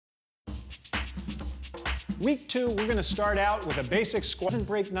Week 2, we're going to start out with a basic squat. Doesn't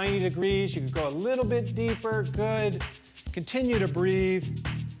break 90 degrees. You can go a little bit deeper. Good. Continue to breathe.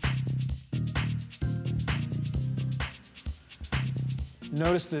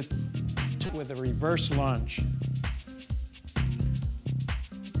 Notice the with a reverse lunge.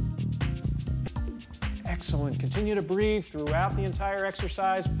 Excellent. Continue to breathe throughout the entire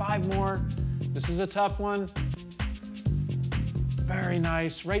exercise. 5 more. This is a tough one. Very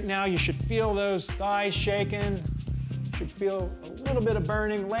nice. Right now, you should feel those thighs shaking. You should feel a little bit of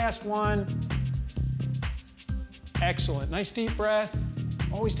burning. Last one. Excellent. Nice deep breath.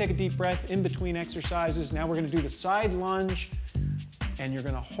 Always take a deep breath in between exercises. Now we're going to do the side lunge, and you're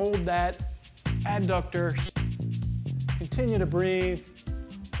going to hold that adductor. Continue to breathe.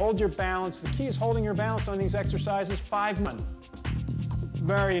 Hold your balance. The key is holding your balance on these exercises. 5 more.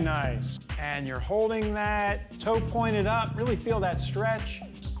 Very nice. And you're holding that, toe pointed up. Really feel that stretch.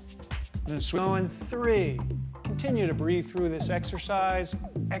 And then going 3. Continue to breathe through this exercise.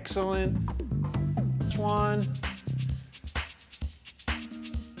 Excellent. 1.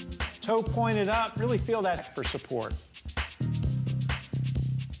 Toe pointed up. Really feel that for support.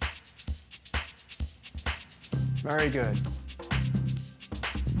 Very good.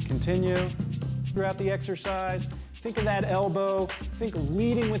 Continue throughout the exercise. Think of that elbow. Think of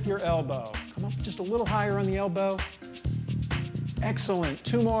leading with your elbow. Come up just a little higher on the elbow. Excellent.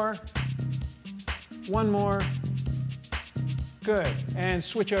 2 more. 1 more. Good. And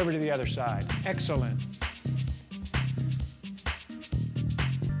switch over to the other side. Excellent.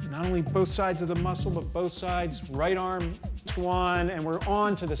 Not only both sides of the muscle, but both sides. Right arm. 1, and we're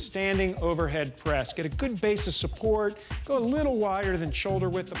on to the standing overhead press. Get a good base of support. Go a little wider than shoulder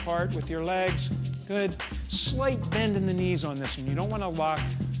width apart with your legs. Good. Slight bend in the knees on this one. You don't want to lock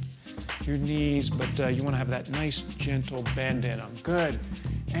your knees, but you want to have that nice, gentle bend in them. Good.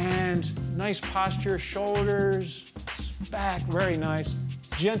 And nice posture, shoulders, back, very nice.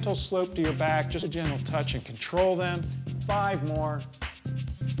 Gentle slope to your back, just a gentle touch and control them. 5 more.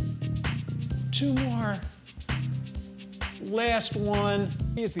 2 more. Last one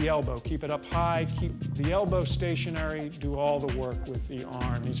is the elbow. Keep it up high, keep the elbow stationary, do all the work with the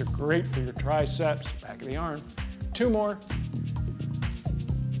arm. These are great for your triceps, back of the arm. 2 more.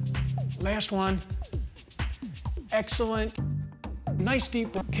 Last one. Excellent. Nice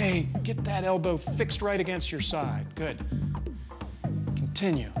deep breath. Okay, get that elbow fixed right against your side. Good.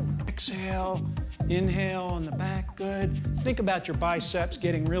 Continue. Exhale. Inhale on the back, good. Think about your biceps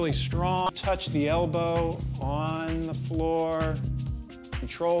getting really strong. Touch the elbow on the floor.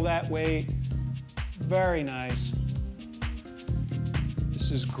 Control that weight. Very nice.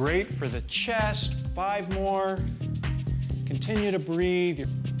 This is great for the chest. 5 more. Continue to breathe.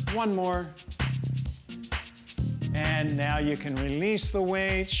 1 more. And now you can release the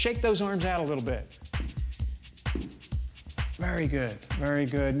weight. Shake those arms out a little bit. Very good, very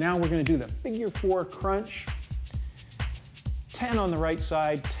good. Now we're going to do the figure 4 crunch. 10 on the right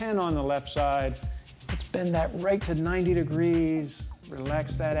side, 10 on the left side. Let's bend that right to 90 degrees.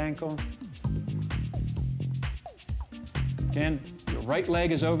 Relax that ankle. Again, your right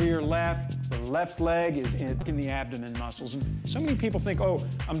leg is over your left. The left leg is in the abdomen muscles. And so many people think, oh,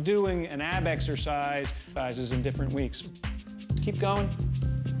 I'm doing an ab exercise in different weeks. Keep going.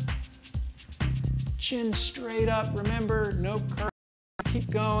 Chin straight up, remember, no curve.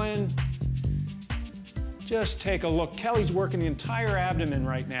 Keep going. Just take a look. Kelly's working the entire abdomen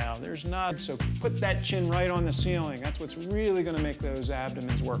right now. There's not, so put that chin right on the ceiling. That's what's really gonna make those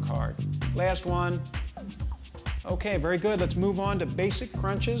abdomens work hard. Last one. Okay, very good. Let's move on to basic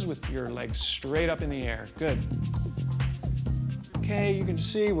crunches with your legs straight up in the air. Good. Okay, you can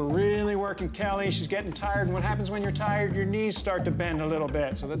see we're really working Kelly. She's getting tired, and what happens when you're tired? Your knees start to bend a little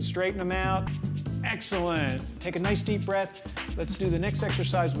bit, so let's straighten them out. Excellent. Take a nice deep breath. Let's do the next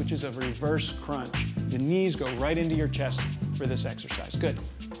exercise, which is a reverse crunch. The knees go right into your chest for this exercise. Good.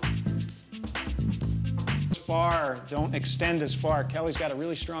 As far, don't extend as far. Kelly's got a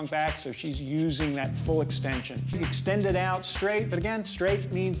really strong back, so she's using that full extension. Extend it out straight, but again,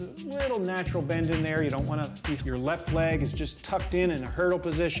 straight means a little natural bend in there. You don't want to, your left leg is just tucked in a hurdle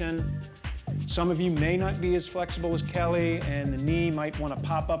position. Some of you may not be as flexible as Kelly, and the knee might want to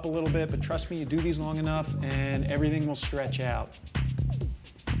pop up a little bit, but trust me, you do these long enough and everything will stretch out.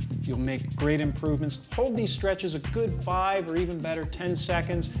 You'll make great improvements. Hold these stretches a good 5 or even better, 10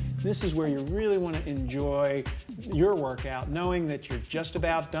 seconds. This is where you really want to enjoy your workout, knowing that you're just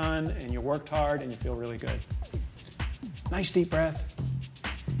about done and you worked hard and you feel really good. Nice deep breath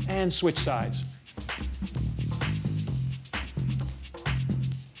and switch sides.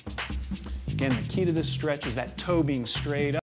 Again, the key to this stretch is that toe being straight up.